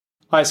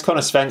Hi, it's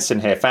Connor Svensson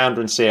here,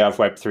 founder and CEO of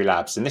Web3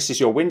 Labs, and this is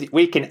your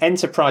week in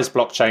enterprise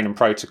blockchain and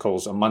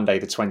protocols on Monday,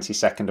 the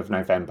 22nd of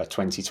November,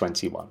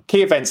 2021.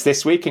 Key events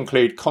this week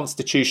include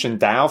Constitution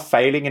DAO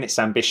failing in its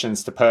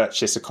ambitions to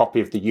purchase a copy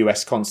of the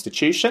US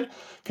Constitution,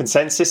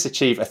 ConsenSys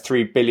achieve a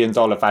 $3 billion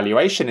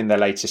valuation in their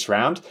latest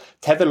round,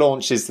 Tether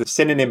launches the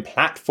synonym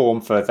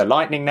platform for the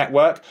Lightning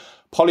Network,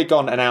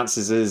 Polygon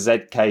announces a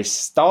ZK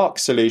Stark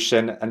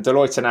solution, and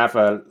Deloitte and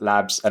Ava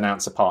Labs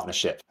announce a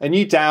partnership. A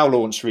new DAO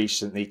launched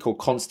recently called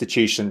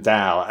Constitution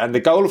DAO, and the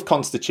goal of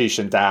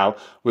Constitution DAO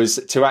was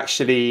to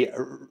actually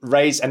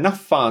raise enough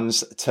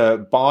funds to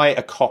buy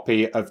a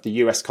copy of the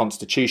US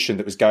Constitution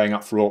that was going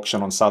up for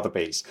auction on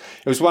Sotheby's.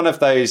 It was one of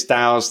those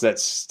DAOs that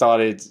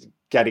started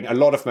getting a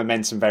lot of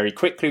momentum very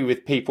quickly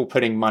with people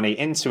putting money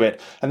into it.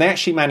 And they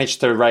actually managed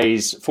to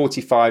raise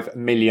 $45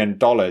 million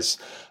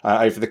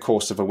over the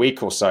course of a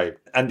week or so.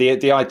 And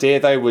the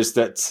idea, though, was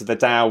that the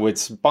DAO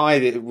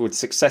would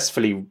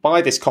successfully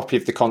buy this copy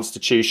of the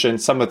Constitution.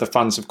 Some of the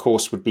funds, of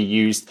course, would be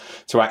used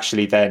to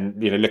actually then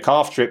look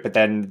after it. But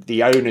then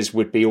the owners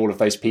would be all of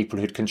those people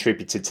who'd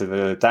contributed to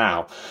the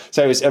DAO.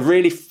 So it was a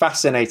really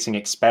fascinating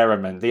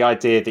experiment. The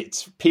idea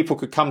that people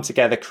could come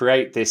together,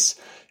 create this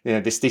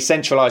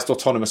decentralized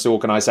autonomous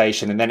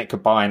organization, and then it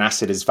could buy an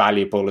asset as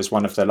valuable as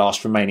one of the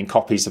last remaining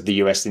copies of the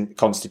US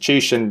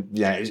Constitution.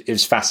 It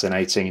was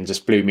fascinating and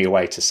just blew me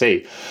away to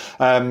see.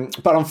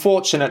 But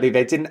unfortunately,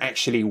 they didn't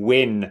actually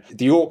win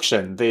the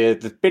auction.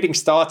 The bidding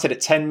started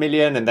at 10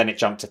 million and then it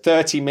jumped to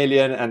 30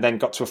 million and then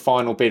got to a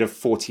final bid of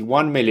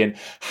 41 million.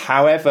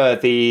 However,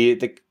 the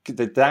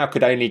DAO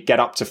could only get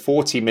up to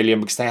 40 million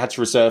because they had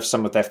to reserve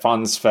some of their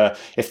funds for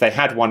if they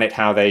had won it,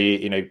 how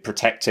they,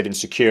 protect it and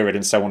secure it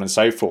and so on and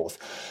so forth.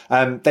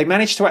 They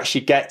managed to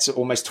actually get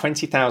almost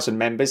 20,000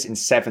 members in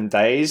 7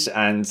 days,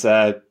 and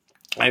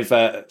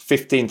over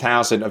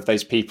 15,000 of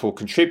those people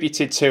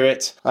contributed to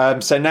it.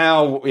 So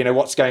now,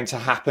 what's going to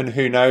happen,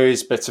 who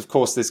knows? But of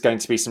course, there's going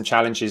to be some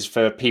challenges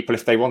for people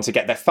if they want to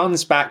get their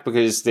funds back,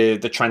 because the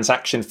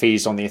transaction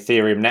fees on the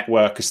Ethereum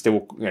network are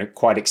still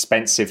quite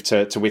expensive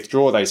to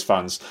withdraw those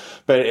funds.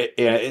 But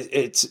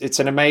it's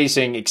an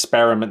amazing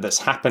experiment that's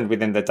happened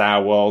within the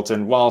DAO world.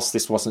 And whilst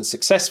this wasn't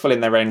successful in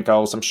their end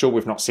goals, I'm sure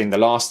we've not seen the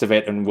last of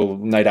it, and we'll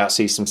no doubt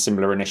see some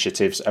similar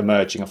initiatives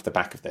emerging off the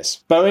back of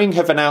this. Boeing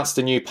have announced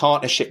a new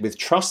partnership with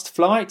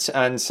TrustFlight,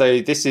 and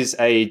so this is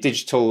a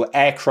digital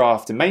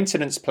aircraft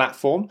maintenance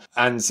platform,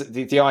 and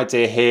the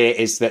idea here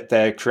is that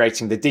they're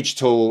creating the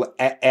digital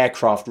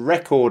aircraft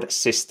record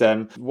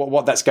system.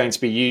 What that's going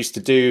to be used to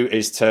do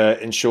is to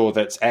ensure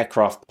that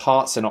aircraft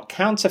parts are not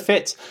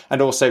counterfeit,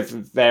 and also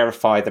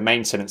verify the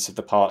maintenance of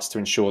the parts to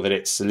ensure that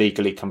it's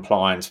legally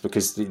compliant,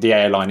 because the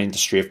airline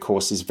industry, of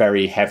course, is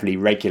very heavily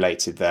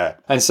regulated there.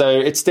 And so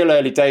it's still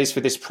early days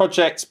for this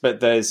project, but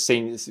there's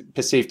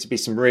perceived to be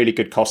some really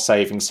good cost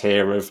savings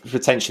here of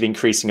potentially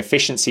increasing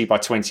efficiency by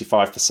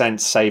 25%,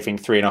 saving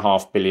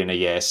 $3.5 billion a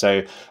year.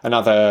 So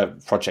another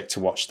project to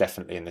watch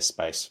definitely in this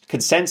space.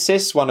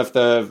 ConsenSys, one of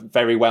the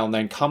very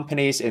well-known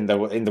companies in the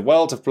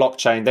world of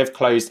blockchain, they've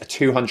closed a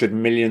 $200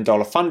 million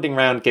funding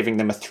round, giving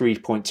them a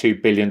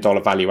 $3.2 billion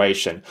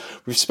valuation.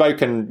 We've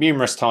spoken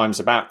numerous times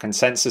about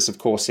ConsenSys, of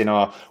course, in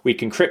our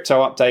Week in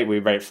Crypto update. We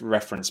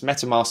referenced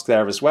MetaMask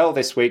there as well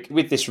this week.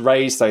 With this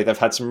raise, though, they've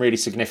had some really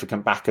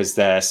significant backers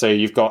there. So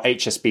you've got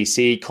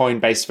HSBC,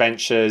 Coinbase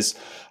Ventures,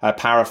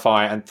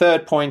 Parify, and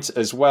Third Point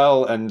as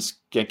well. And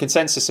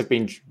ConsenSys have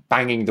been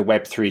banging the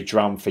Web3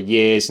 drum for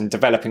years and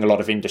developing a lot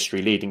of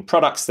industry-leading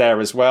products there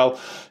as well.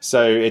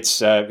 So it's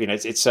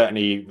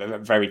certainly a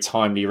very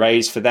timely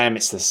raise for them.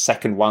 It's the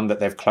second one that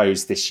they've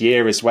closed this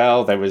year as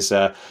well. There was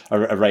a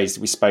raise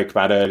that we spoke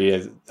about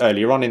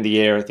earlier on in the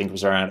year. I think it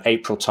was around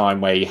April time,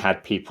 where you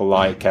had people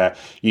like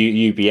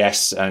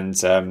UBS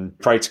and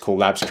Protocol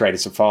Labs,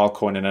 creators of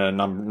Filecoin, and a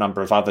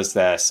number of others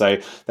there. So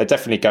they're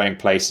definitely going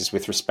places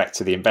with respect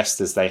to the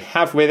investors they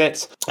have with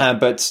it.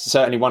 But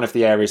certainly one of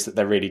the areas that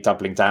they're really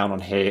doubling down on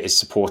here is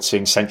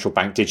supporting central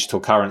bank digital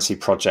currency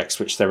projects,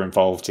 which they're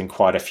involved in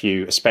quite a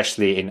few,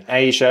 especially in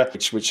Asia,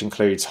 which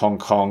includes Hong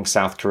Kong,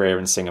 South Korea,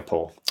 and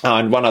Singapore.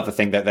 And one other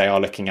thing that they are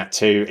looking at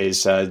too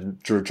is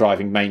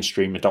driving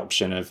mainstream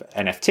adoption of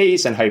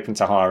NFTs and hoping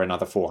to hire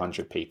another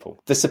 400 people.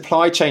 The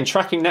supply chain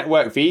tracking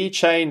network,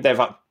 VeChain, they've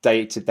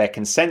updated their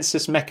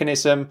consensus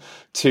mechanism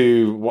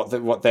to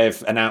what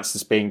they've announced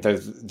as being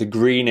the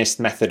greenest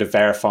method of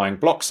verifying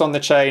blocks on the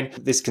chain.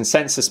 This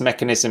consensus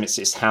mechanism,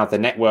 it's how the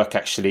network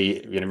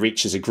actually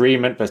reaches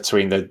agreement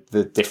between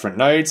the different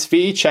nodes.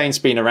 VeChain's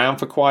been around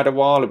for quite a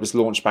while. It was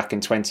launched back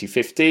in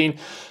 2015,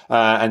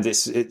 and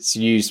it's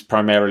used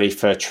primarily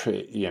for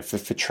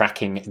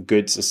tracking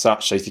goods as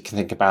such. So you can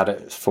think about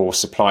it for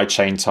supply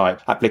chain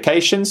type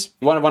applications.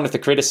 One of the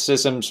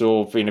criticisms,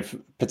 or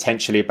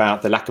potentially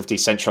about the lack of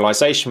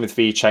decentralization with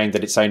VeChain,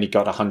 that it's only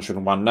got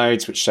 101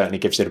 nodes, which certainly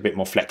gives it a bit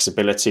more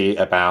flexibility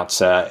about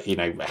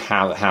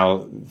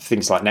how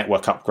things like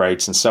network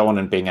upgrades and so on,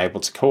 and being able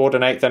to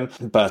coordinate them.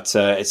 But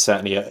it's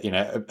certainly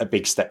a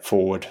big step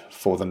forward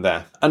for them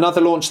there.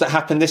 Another launch that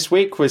happened this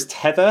week was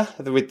Tether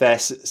with their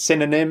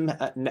Synonym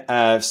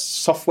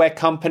software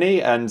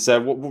company. And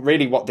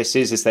really what this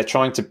is they're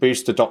trying to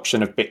boost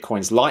adoption of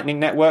Bitcoin's Lightning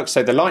Network.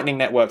 So the Lightning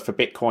Network for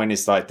Bitcoin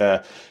is like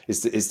the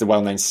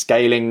well-known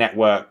scaling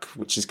network,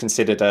 which is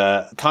considered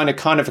a kind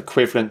of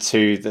equivalent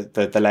to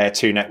the layer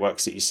 2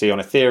 networks that you see on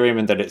Ethereum,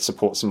 and that it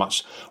supports a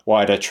much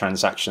wider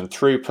transaction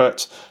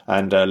throughput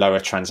and lower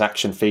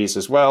transaction fees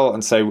as well.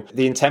 And so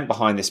the intent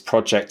behind this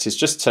project is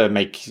just to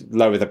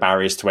lower the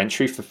barriers to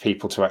entry for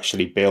people to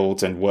actually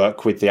build and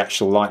work with the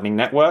actual Lightning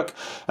Network.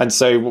 And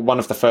so one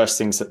of the first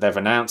things that they've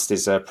announced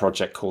is a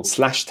project called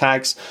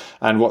Slashtags.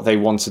 And what they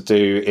want to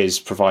do is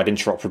provide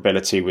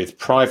interoperability with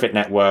private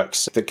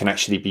networks that can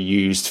actually be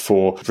used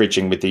for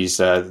bridging with these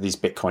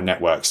Bitcoin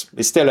networks.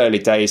 It's still early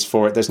days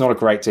for it. There's not a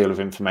great deal of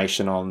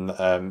information on,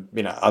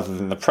 other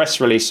than the press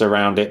release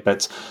around it,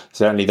 but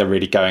certainly they're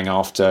really going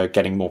after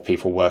getting more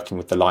people working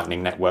with the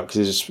Lightning Network,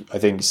 because I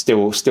think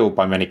still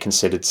by many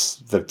considered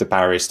the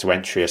barriers to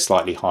entry are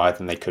slightly higher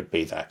than they could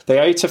be there. The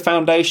IOTA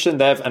Foundation,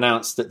 they've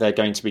announced that they're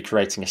going to be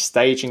creating a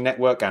staging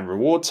network and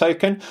reward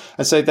token.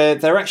 And so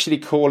they're actually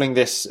calling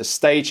this a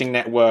staging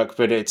network,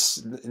 but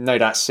it's no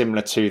doubt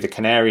similar to the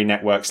Canary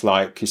networks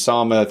like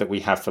Kusama that we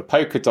have for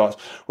Polkadot,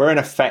 where in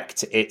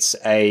effect it's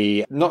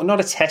not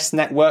a test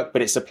network,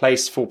 but it's a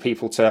place for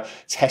people to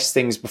test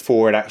things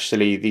before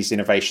these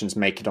innovations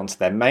make it onto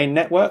their main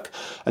network.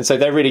 And so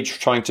they're really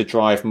trying to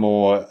drive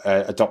more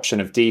adoption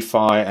of DeFi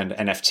and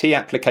NFT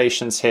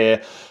applications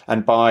here.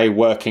 And by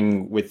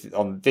working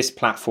on this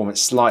platform,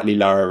 it's slightly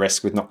lower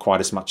risk with not quite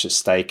as much at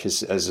stake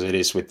as it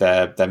is with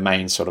their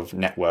main sort of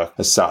network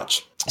as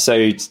such.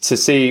 So to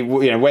see,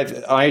 where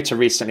IOTA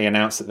recently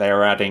announced that they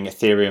are adding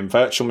Ethereum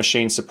virtual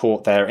machine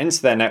support there into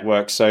their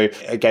network. So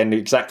again,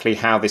 exactly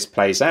how this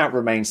plays out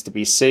remains to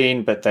be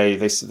seen, but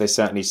they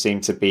certainly seem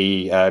to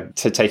be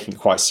taking it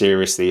quite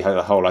seriously,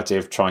 the whole idea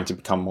of trying to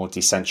become more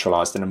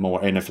decentralized and a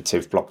more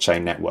innovative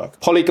blockchain network.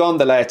 Polygon,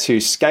 the layer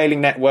 2 scaling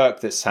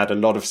network that's had a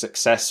lot of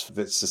success,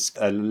 that's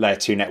a layer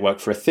 2 network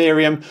for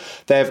Ethereum.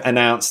 They've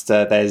announced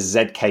their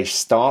ZK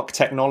Stark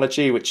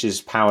technology, which is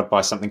powered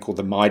by something called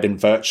the Maiden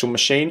virtual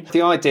machine.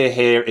 The idea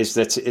here is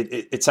that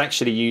it's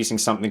actually using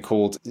something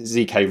called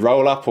ZK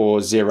Rollup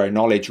or Zero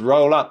Knowledge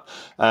Rollup,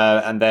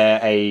 and they're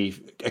a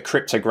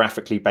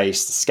cryptographically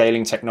based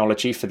scaling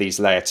technology for these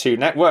layer 2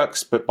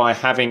 networks. But by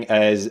having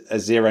a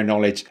zero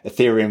knowledge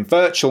Ethereum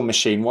virtual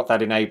machine, what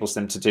that enables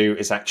them to do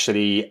is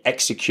actually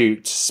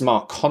execute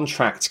smart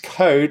contract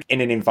code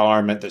in an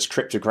environment that's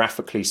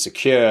cryptographically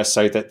secure,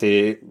 so that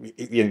the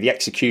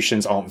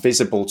executions aren't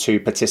visible to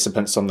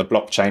participants on the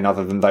blockchain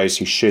other than those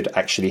who should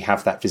actually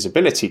have that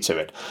visibility to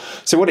it.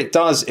 So what it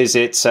does is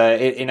it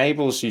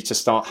enables you to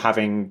start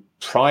having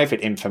private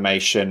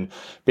information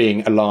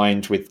being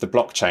aligned with the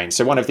blockchain.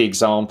 So one of the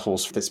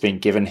examples that's been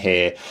given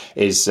here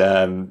is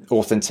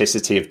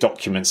authenticity of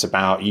documents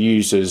about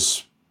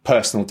users'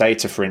 personal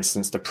data, for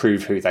instance, to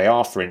prove who they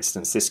are, for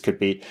instance. This could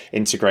be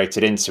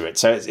integrated into it.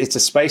 So it's a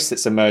space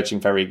that's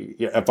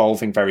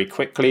evolving very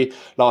quickly.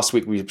 Last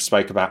week, we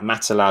spoke about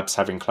Matter Labs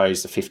having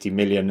closed a $50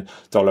 million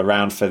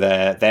round for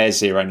their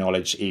zero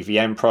knowledge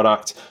EVM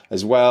product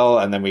as well.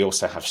 And then we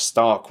also have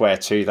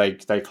Starkware too.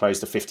 They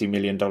closed a $50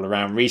 million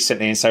round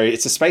recently. And so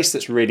it's a space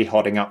that's really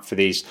hotting up for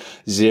these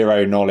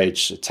zero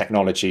knowledge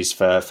technologies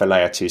for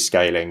layer 2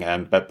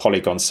 scaling. But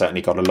Polygon's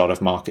certainly got a lot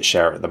of market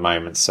share at the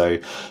moment. So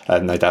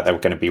no doubt they're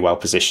going to be well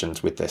positioned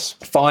with this.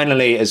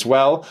 Finally, as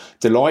well,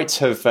 Deloitte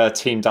have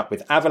teamed up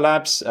with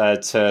Avalabs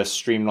to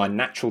streamline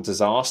natural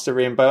disaster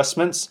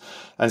reimbursements.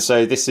 And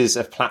so this is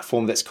a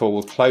platform that's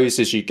called Close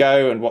As You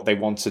Go. And what they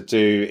want to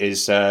do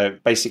is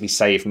basically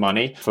save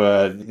money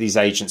for these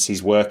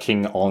agencies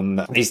working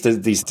on these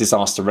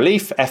disaster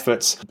relief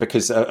efforts,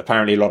 because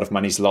apparently a lot of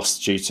money is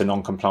lost due to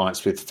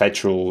non-compliance with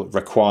federal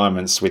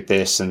requirements with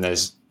this. And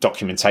there's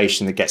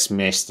documentation that gets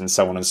missed and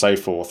so on and so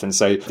forth. And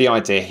so the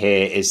idea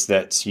here is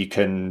that you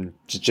can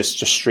just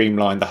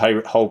streamline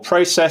the whole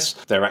process.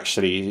 They're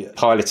actually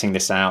piloting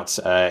this out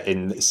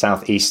in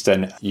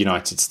southeastern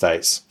United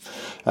States.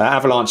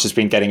 Avalanche has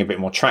been getting a bit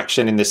more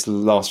traction in this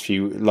last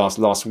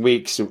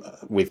weeks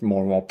with more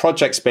and more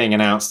projects being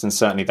announced, and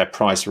certainly their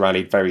price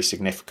rallied very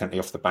significantly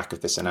off the back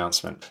of this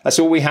announcement. That's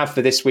all we have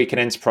for this week in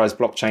Enterprise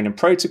Blockchain and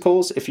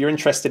Protocols. If you're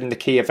interested in the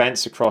key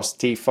events across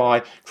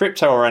DeFi,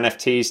 crypto or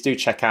NFTs, do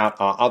check out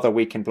our other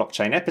Week in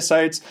Blockchain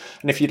episodes.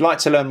 And if you'd like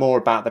to learn more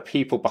about the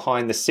people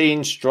behind the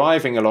scenes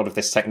driving a lot of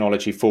this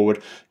technology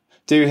forward,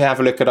 do have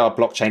a look at our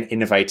Blockchain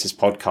Innovators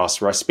podcast,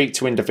 where I speak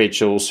to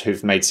individuals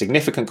who've made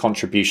significant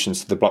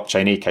contributions to the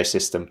blockchain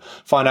ecosystem.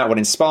 Find out what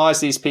inspires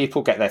these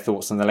people, get their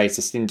thoughts on the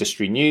latest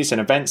industry news and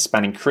events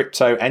spanning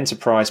crypto,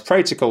 enterprise,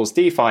 protocols,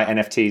 DeFi,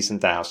 NFTs,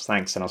 and DAOs.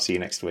 Thanks, and I'll see you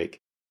next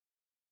week.